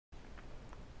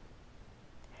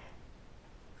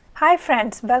Hi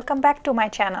friends, welcome back to my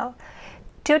channel.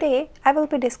 Today I will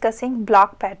be discussing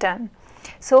BloC Pattern.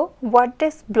 So what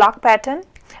is BloC Pattern?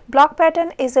 BloC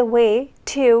Pattern is a way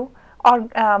to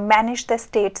manage the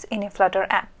states in a Flutter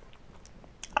app.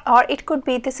 Or it could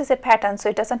be, this is a pattern, so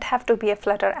it doesn't have to be a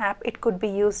Flutter app. It could be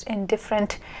used in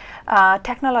different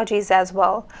technologies as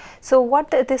well. So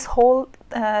what this whole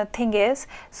thing is,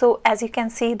 so as you can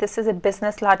see, this is a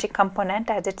business logic component,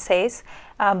 as it says,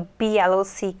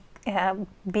 BLOC.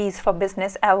 B is for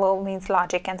business, LO means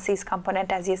logic, and C is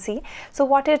component, as you see. So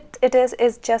what it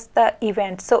is just the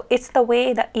event. So it's the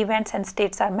way the events and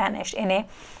states are managed in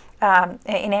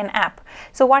an app.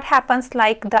 So what happens,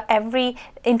 like every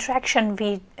interaction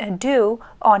we do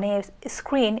on a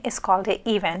screen is called an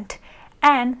event,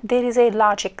 and there is a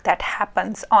logic that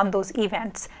happens on those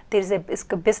events. There is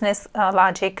a business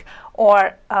logic,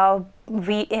 or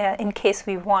in case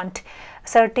we want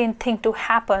certain thing to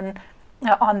happen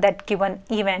on that given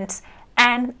events,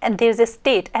 and there's a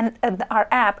state, and our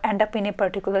app end up in a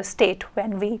particular state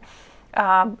when we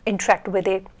interact with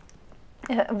it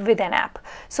with an app.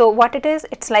 So what it is,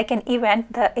 it's like an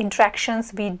event, the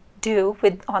interactions we do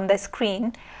with on the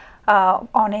screen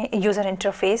on a user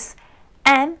interface,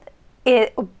 and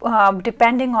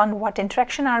depending on what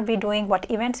interaction are we doing, what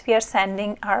events we are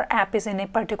sending, our app is in a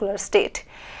particular state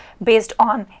based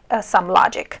on some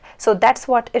logic. So that's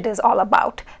what it is all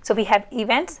about. So we have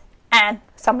events and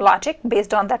some logic.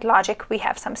 Based on that logic, we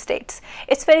have some states.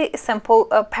 It's very simple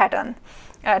pattern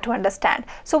to understand.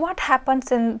 So what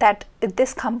happens in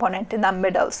this component in the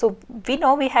middle? So we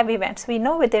know we have events, we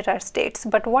know there are states,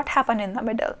 but what happened in the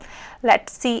middle?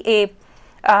 Let's see a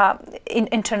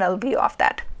internal view of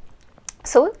that.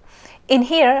 So in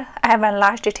here, I have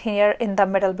enlarged it here in the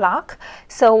middle block.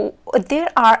 So there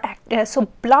are so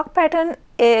BloC Pattern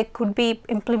could be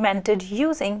implemented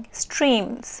using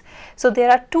streams. So there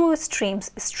are two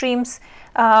streams.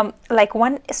 Like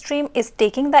one stream is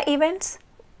taking the events,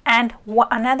 and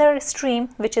another stream,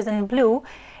 which is in blue,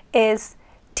 is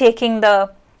taking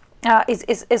the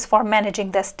is for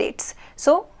managing the states.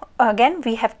 So again,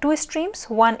 we have two streams.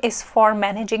 One is for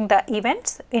managing the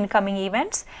events, incoming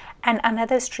events, and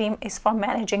another stream is for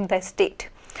managing the state.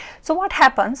 So what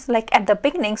happens, like at the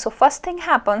beginning, so first thing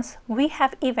happens, we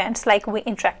have events, like we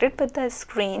interacted with the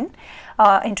screen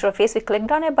interface, we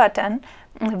clicked on a button,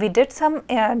 we did some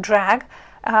drag,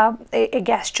 a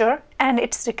gesture, and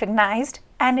it's recognized,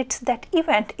 and that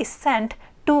event is sent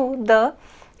to the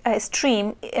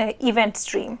event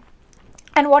stream.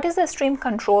 And what is a stream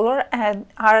controller?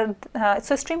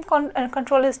 So stream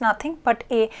controller is nothing but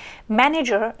a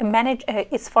manager.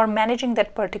 It's for managing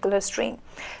that particular stream.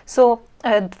 So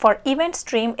for event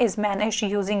stream is managed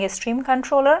using a stream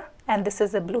controller, and this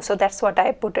is a blue. So that's what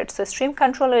I put it. So stream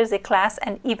controller is a class,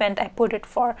 and event I put it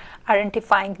for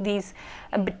identifying these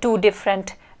two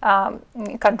different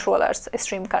controllers,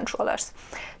 stream controllers.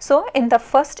 So in the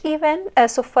first event,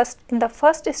 in the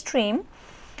first stream,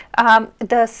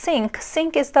 the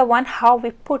sync is the one how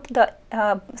we put the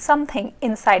something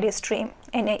inside a stream,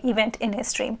 in an event in a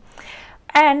stream,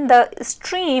 and the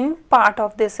stream part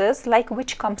of this is like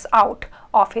which comes out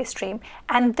of a stream,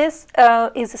 and this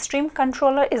is a stream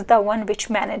controller is the one which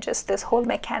manages this whole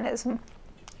mechanism.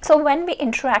 So when we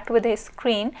interact with a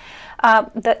screen,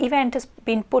 the event is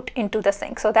being put into the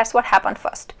sync. So that's what happened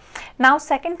first. Now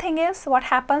second thing is what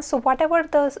happens, so whatever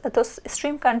the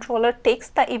stream controller takes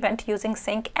the event using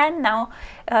sync and now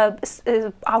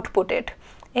output it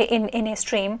in a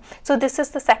stream. So this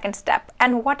is the second step,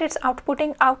 and what it's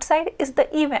outputting outside is the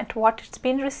event, what it's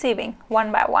been receiving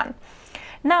one by one.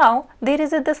 Now there is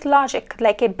this logic,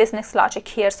 like a business logic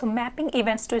here, so mapping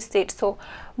events to states. So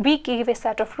we give a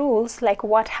set of rules, like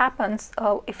what happens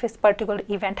if a particular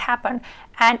event happened,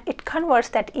 and it converts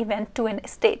that event to a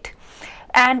state,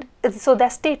 and so the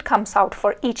state comes out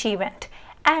for each event.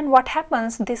 And what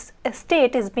happens, this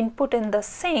state is being put in the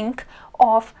sync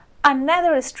of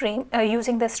another stream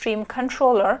using the stream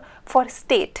controller for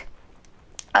state,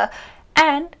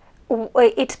 and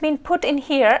it's been put in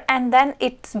here, and then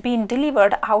it's been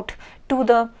delivered out to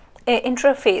the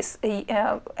interface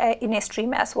in a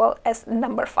stream as well. As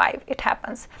number 5 it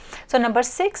happens. So number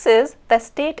 6 is the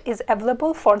state is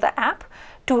available for the app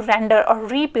to render or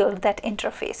rebuild that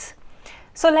interface.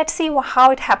 So let's see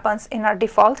how it happens in our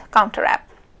default counter app.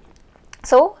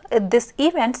 So this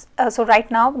events, so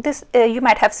right now this you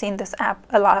might have seen this app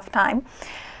a lot of time.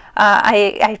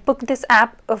 I picked this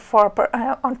app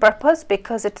on purpose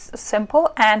because it's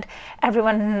simple, and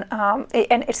everyone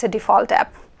and it's a default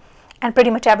app, and pretty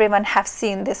much everyone have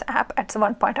seen this app at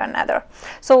one point or another.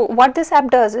 So what this app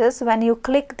does is, when you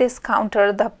click this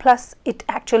counter, the plus, it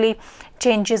actually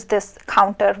changes this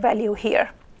counter value here.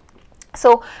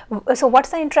 So what's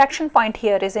the interaction point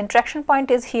here? Is interaction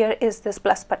point is here is this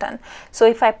plus button. So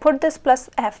if I put this plus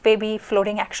f baby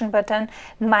floating action button,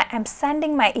 I'm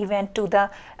sending my event to the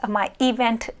my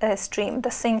event stream,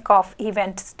 the sync of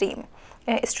event stream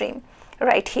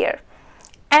right here.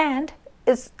 And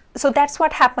so that's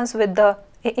what happens with the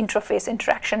interface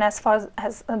interaction as far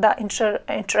as the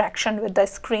interaction with the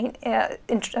screen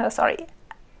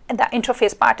the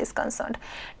interface part is concerned.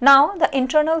 Now the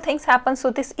internal things happen.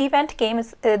 So this event came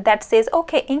that says,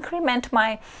 okay, increment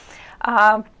my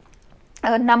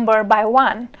number by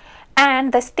 1,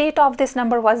 and the state of this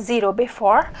number was 0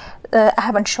 before. I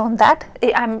haven't shown that.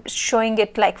 I'm showing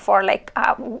it like for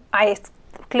I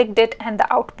clicked it, and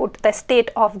the output, the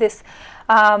state of this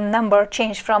number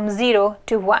changed from 0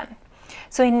 to 1.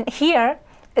 So in here,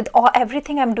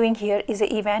 everything I'm doing here is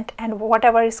an event, and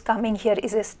whatever is coming here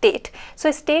is a state. So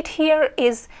a state here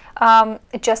is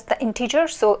just the integer,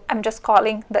 so I'm just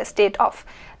calling the state of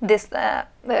this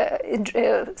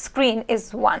screen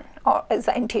is 1, or is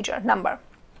the integer number.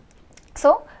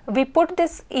 So we put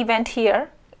this event here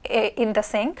in the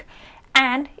sync,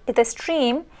 and the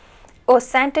stream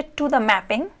sent it to the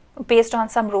mapping based on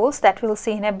some rules that we'll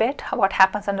see in a bit what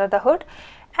happens under the hood,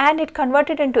 and it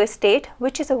converted into a state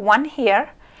which is a 1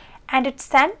 here, and it's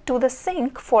sent to the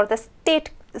sync for the state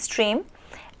stream,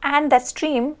 and that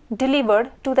stream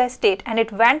delivered to the state, and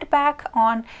it went back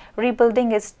on rebuilding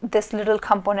this little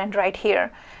component right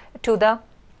here to the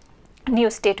new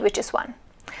state, which is 1.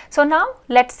 So now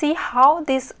let's see how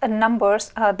these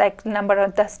numbers, the number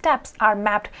of the steps, are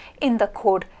mapped in the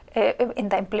code in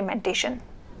the implementation.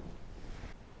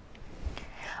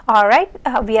 All right,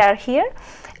 we are here.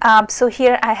 So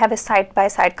here I have a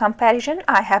side-by-side comparison.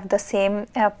 I have the same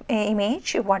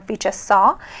image what we just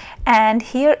saw, and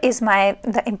here is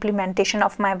the implementation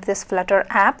of this Flutter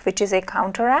app, which is a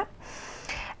counter app.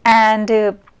 And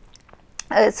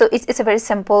so it's a very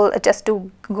simple, just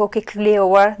to go quickly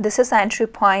over, this is the entry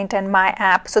point and my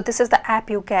app. So this is the app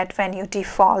you get when you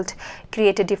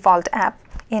create a default app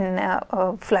in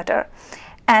Flutter.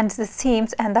 And the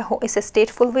themes and is a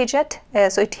stateful widget,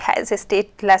 so it has a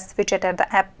stateless widget at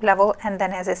the app level, and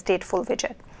then has a stateful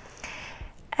widget.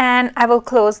 And I will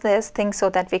close this thing so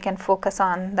that we can focus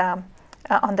on the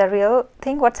real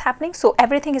thing, what's happening. So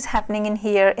everything is happening in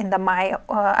here in the my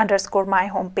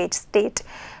homepage state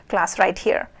class right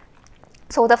here.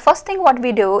 So the first thing what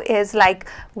we do is, like,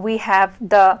 we have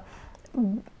the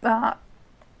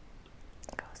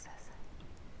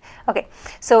okay,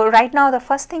 so right now the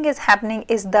first thing is happening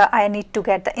is I need to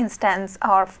get the instance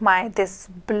of this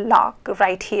block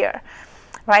right here,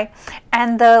 right?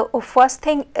 And the first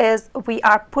thing is we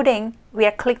are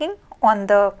clicking on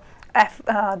the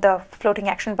floating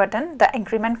action button, the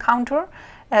increment counter.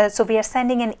 So we are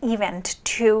sending an event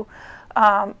to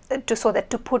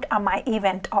put my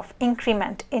event of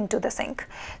increment into the sync.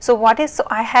 So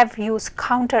I have used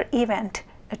counter event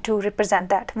to represent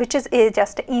that, which is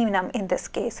just enum in this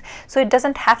case. So it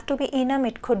doesn't have to be enum,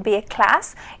 it could be a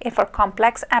class for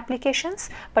complex applications,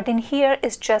 but in here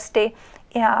is just a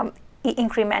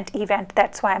increment event.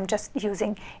 That's why I'm just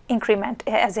using increment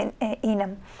as in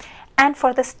enum. And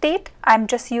for the state, I'm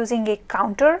just using a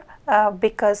counter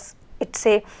because it's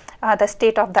the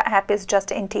state of the app is just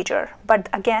integer, but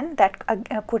again that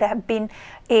could have been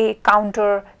a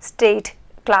counter state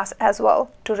class as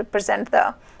well to represent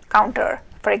the counter.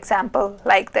 For example,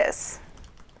 like this,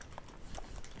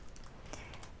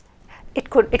 it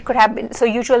could have been. So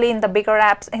usually in the bigger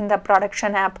apps, in the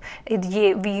production app,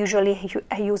 we usually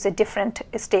use a different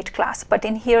state class, but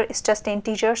in here it's just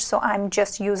integer, so I'm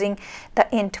just using the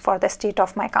int for the state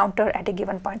of my counter at a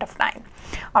given point of time.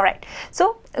 All right,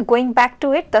 so going back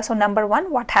to it, so number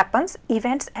 1, what happens?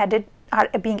 Events are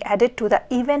being added to the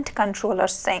event controller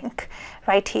sync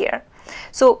right here.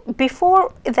 So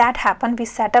before that happened, we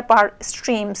set up our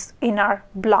streams in our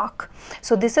block.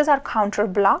 So this is our counter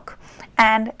block,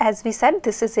 and as we said,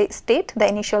 this is a state. The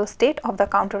initial state of the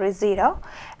counter is 0,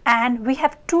 and we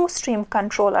have 2 stream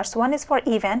controllers. One is for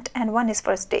event and one is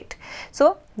for state.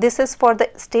 So this is for the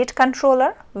state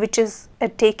controller, which is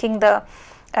taking the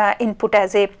input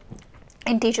as a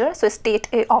integer. So state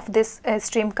of this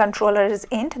stream controller is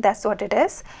int, that's what it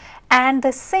is. And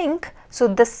the sync, so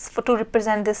this to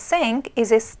represent this sync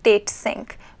is a state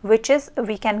sync, which is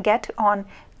we can get on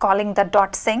calling the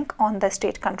dot sync on the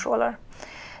state controller.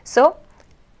 So,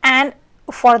 and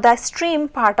for the stream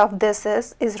part of this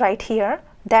is right here,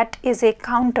 that is a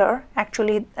counter.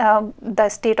 Actually the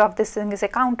state of this thing is a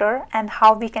counter, and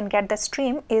how we can get the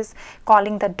stream is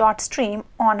calling the dot stream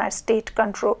on our state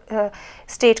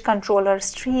controller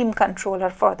stream controller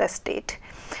for the state.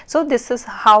 So this is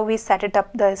how we set it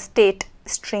up, the state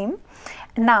stream.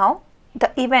 Now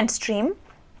the event stream,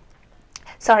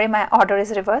 sorry, my order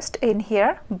is reversed in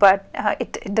here, but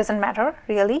it doesn't matter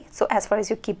really. So as far as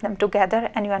you keep them together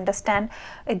and you understand,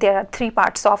 there are three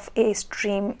parts of a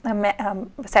stream,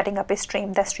 setting up a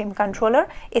stream: the stream controller,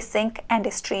 a sync, and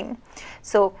a stream.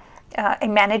 So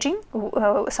in managing,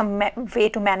 some way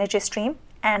to manage a stream,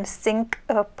 and sync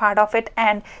part of it,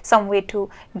 and some way to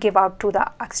give out to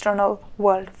the external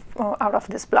world out of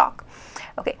this block.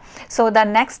 Okay, so the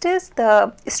next is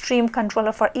the stream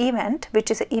controller for event,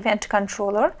 which is an event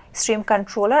controller, stream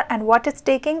controller, and what it's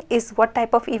taking is, what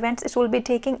type of events it will be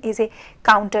taking is a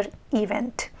counter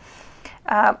event.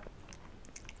 So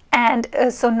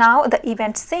now the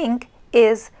event sync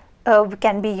is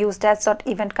can be used as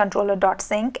 .event controller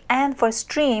 .sync, and for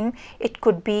stream it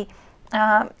could be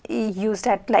used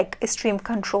at like stream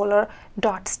controller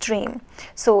 .stream.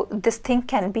 So this thing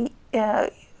can be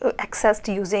accessed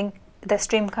using the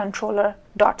stream controller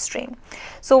 .stream.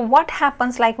 So what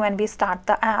happens like when we start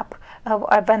the app,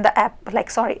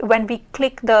 when we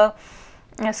click the,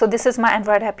 so this is my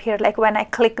Android app here, like when I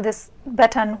click this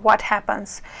button, what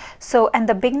happens? So in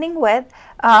the beginning with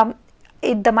I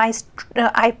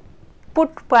put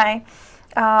my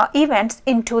events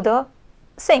into the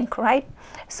sync, right?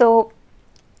 So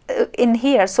in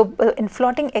here, in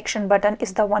floating action button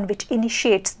is the one which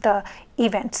initiates the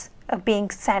events being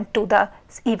sent to the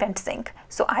event sync.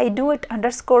 So I do it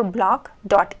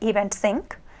 _bloc.event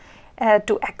sync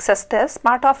to access this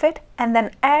part of it, and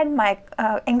then add my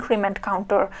increment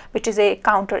counter, which is a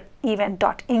counter event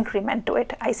 .increment to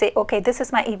it. I say, okay, this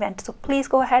is my event, so please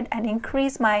go ahead and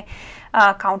increase my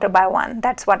counter by 1.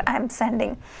 That's what I'm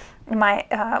sending my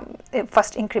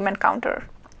first increment counter.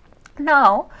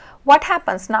 Now what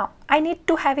happens? Now I need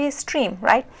to have a stream,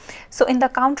 right? So in the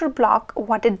counter block,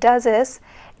 what it does is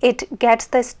it gets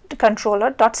this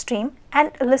controller .stream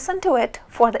and listen to it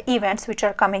for the events which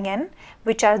are coming in,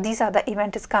 these are the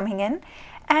event is coming in,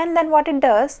 and then what it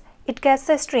does, it gets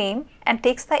the stream and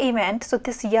takes the event. So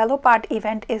this yellow part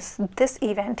event is this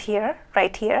event here,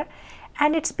 right here,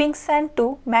 and it's being sent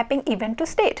to mapping event to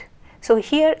state. So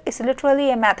here is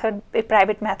literally a method, a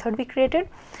private method we created,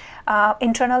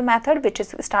 internal method, which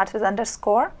starts with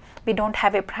underscore. We don't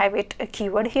have a private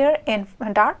keyword here in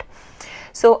Dart.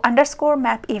 So underscore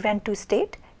map event to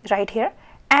state right here,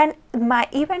 and my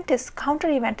event is counter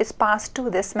event is passed to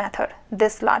this method,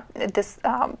 this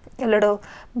little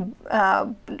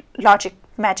logic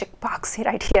magic box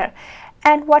right here.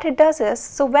 And what it does is,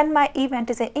 so when my event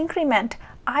is an increment,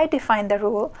 I define the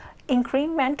rule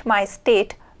increment my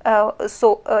state,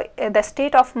 the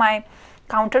state of my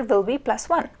counter will be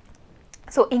 +1.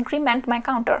 So increment my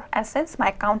counter, and since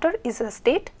my counter is a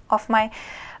state of my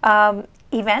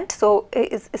event, so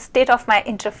is a state of my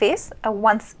interface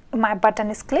once my button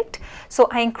is clicked, so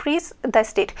I increase the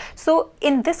state. So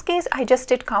in this case I just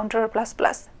did counter ++,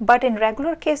 but in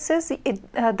regular cases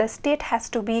the state has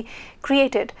to be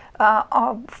created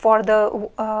for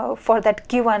that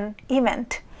given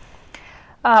event.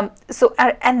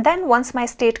 And then once my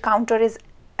state counter is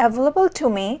available to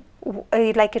me,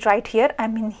 like it right here,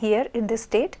 I'm in here in this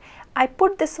state, I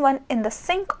put this one in the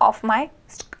sync of my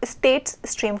states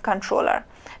stream controller.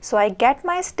 So I get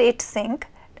my state sync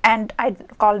and I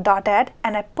call .add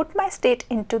and I put my state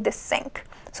into this sync.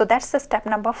 So that's the step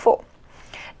number 4.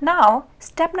 Now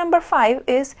step number 5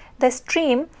 is the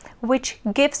stream which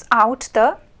gives out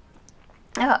the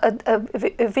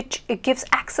which gives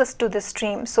access to the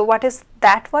stream. So what is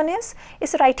that one is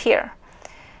right here.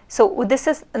 So this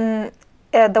is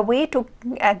the way to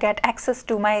get access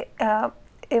to my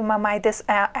this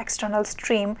external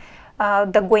stream,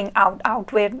 the going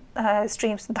out where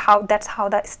streams, that's how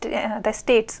the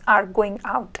states are going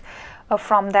out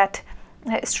from that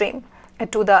stream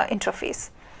to the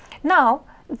interface. Now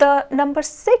the number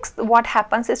 6, what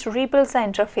happens is rebuilds the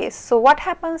interface. So what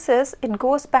happens is it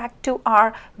goes back to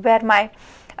our where my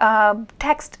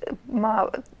text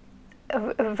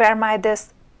where my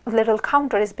this little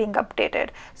counter is being updated.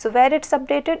 So where it's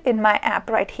updated in my app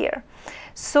right here.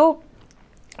 So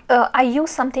I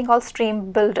use something called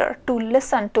stream builder to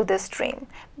listen to this stream,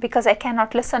 because I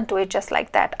cannot listen to it just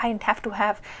like that. I have to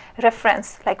have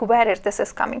reference like where this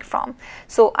is coming from.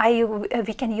 So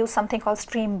we can use something called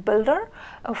stream builder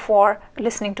for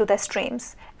listening to the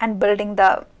streams and building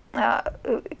the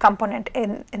component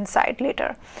inside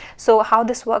later. So how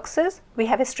this works is we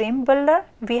have a stream builder,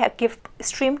 we give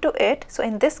stream to it. So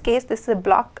in this case this is a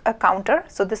block counter.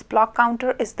 So this block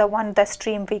counter is the one, the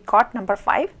stream we got, number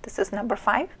 5. This is number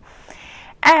 5,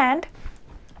 and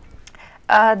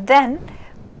then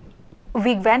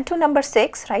we went to number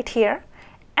 6 right here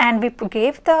and we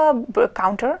gave the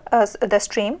counter the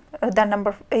stream the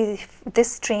number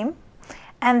this stream,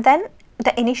 and then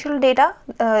the initial data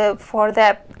for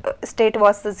the state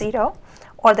was the 0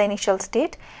 or the initial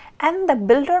state, and the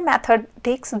builder method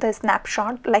takes the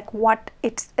snapshot like what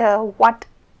it's what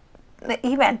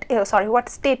event what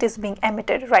state is being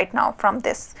emitted right now from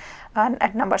this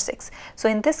at number 6. So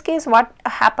in this case, what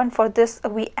happened for this,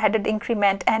 we added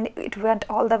increment and it went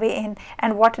all the way in,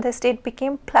 and what the state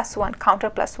became +1, counter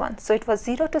 +1. So it was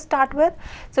 0 to start with,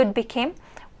 so it became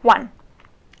 1.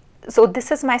 So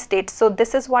this is my state, so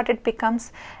this is what it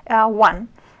becomes 1,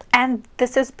 and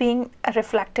this is being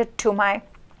reflected to my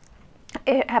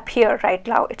up here right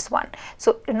now, it's 1.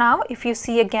 So now if you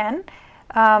see again,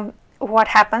 what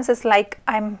happens is like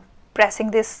I'm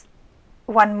pressing this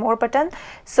one more button,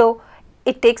 so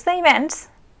it takes the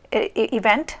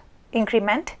event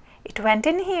increment, it went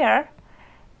in here,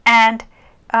 and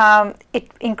it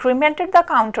incremented the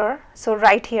counter, so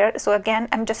right here. So again,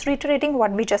 I'm just reiterating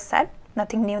what we just said,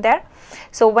 nothing new there.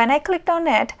 So when I clicked on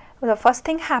it, the first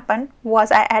thing happened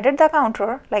was I added the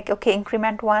counter, like okay,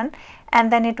 increment 1,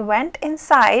 and then it went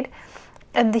inside,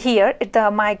 and here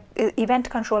my event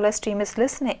controller stream is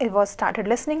listening, it was started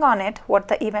listening on it, what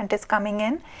the event is coming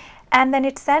in, and then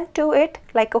it sent to it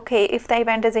like okay, if the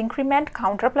event is increment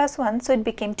counter +1, so it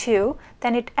became 2,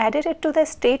 then it added it to the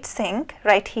state sync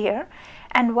right here,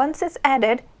 and once it's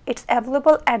added, it's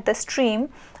available at the stream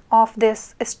of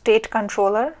this state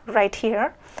controller right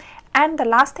here. And the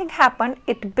last thing happened,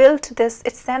 it built this,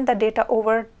 it sent the data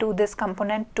over to this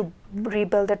component to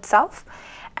rebuild itself,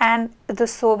 and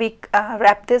so we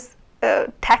wrap this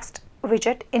text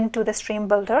widget into the stream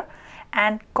builder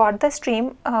and got the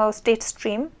stream state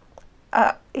stream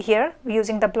here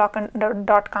using the BloC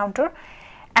dot counter,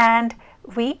 and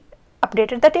we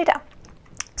updated the data.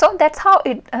 So that's how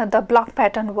the BloC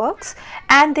pattern works.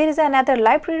 And there is another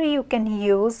library you can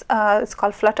use, it's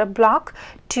called Flutter BloC,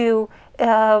 to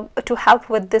help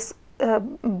with this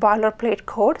boilerplate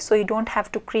code, so you don't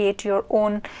have to create your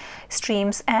own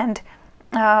streams and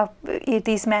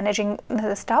these managing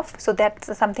stuff. So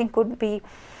that's something could be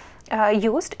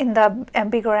used in the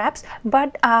bigger apps,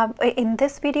 but in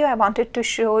this video I wanted to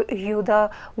show you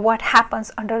what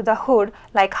happens under the hood,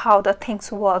 like how the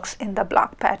things works in the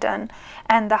BloC pattern,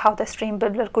 and how the stream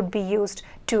builder could be used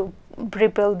to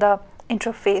rebuild the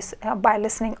interface by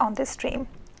listening on this stream.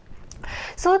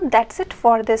 So that's it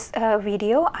for this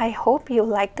video. I hope you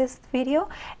like this video.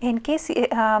 In case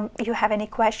you have any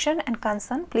question and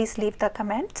concern, please leave the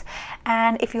comments,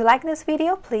 and if you like this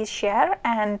video, please share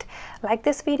and like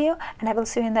this video, and I will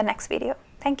see you in the next video.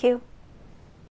 Thank you.